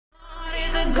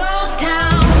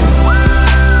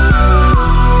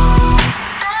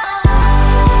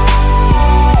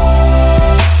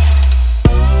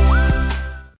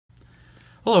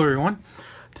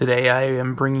Today I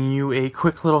am bringing you a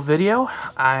quick little video.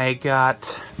 I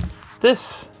got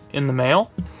this in the mail.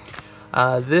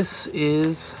 This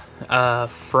is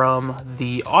from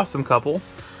the Awesome Couple.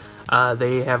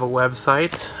 They have a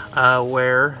website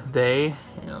where they,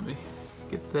 let me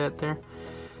get that there,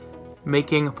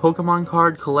 making Pokemon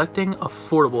card collecting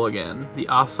affordable again.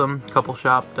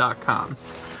 TheAwesomeCoupleshop.com.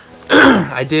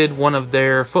 I did one of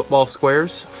their football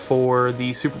squares for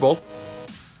the Super Bowl.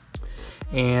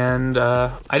 And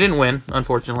I didn't win,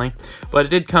 unfortunately, but it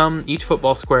did come, each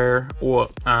football square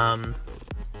buy-in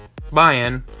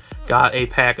got a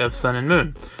pack of Sun and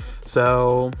Moon.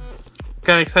 So,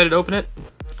 kind of excited to open it,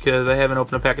 because I haven't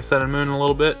opened a pack of Sun and Moon in a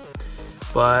little bit,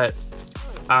 but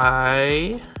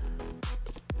I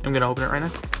am going to open it right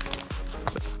now.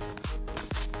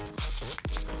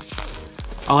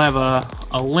 I'll have a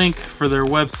link for their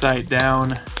website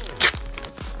down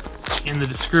in the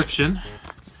description.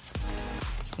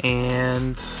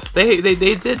 And they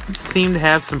did seem to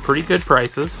have some pretty good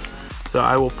prices, so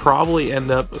I will probably end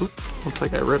up. Oops, looks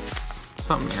like I ripped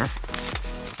something there.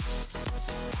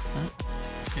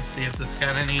 Let's see if this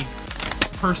got any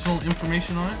personal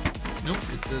information on it. Nope,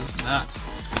 it does not.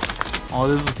 All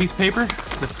it is a piece of paper,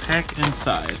 the pack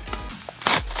inside.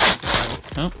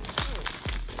 So, oh.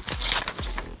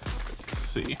 Let's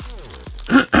see.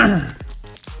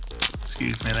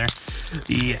 Excuse me there.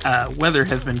 The weather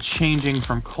has been changing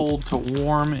from cold to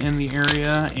warm in the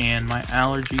area, and my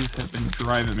allergies have been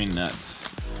driving me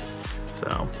nuts.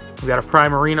 So, we got a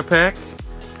Primarina pack,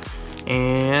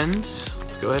 and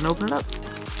let's go ahead and open it up.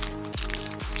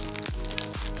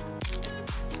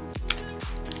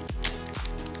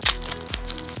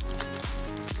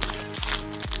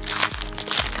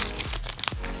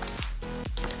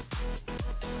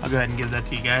 I'll go ahead and give that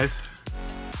to you guys.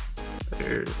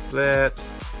 There's that.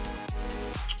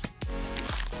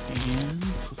 And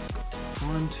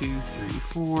 1, 2, 3,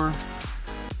 4.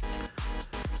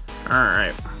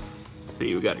 Alright.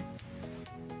 See, we got a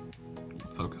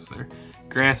focus there.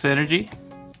 Grass Energy,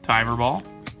 Timer Ball,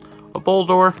 a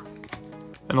Boldore,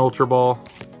 an Ultra Ball,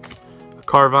 a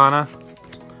Carvana,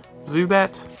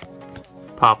 Zubat,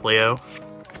 Poplio,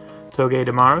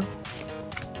 Togedemaru,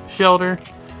 Shelter,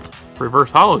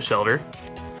 Reverse Hollow Shelter,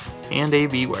 and a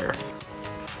Beware.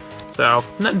 So,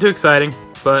 nothing too exciting,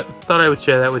 but thought I would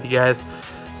share that with you guys.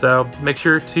 So make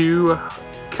sure to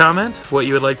comment what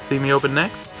you would like to see me open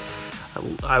next.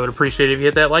 I would appreciate it if you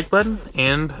hit that like button,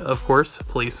 and of course,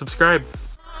 please subscribe.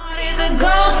 It's a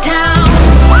ghost town.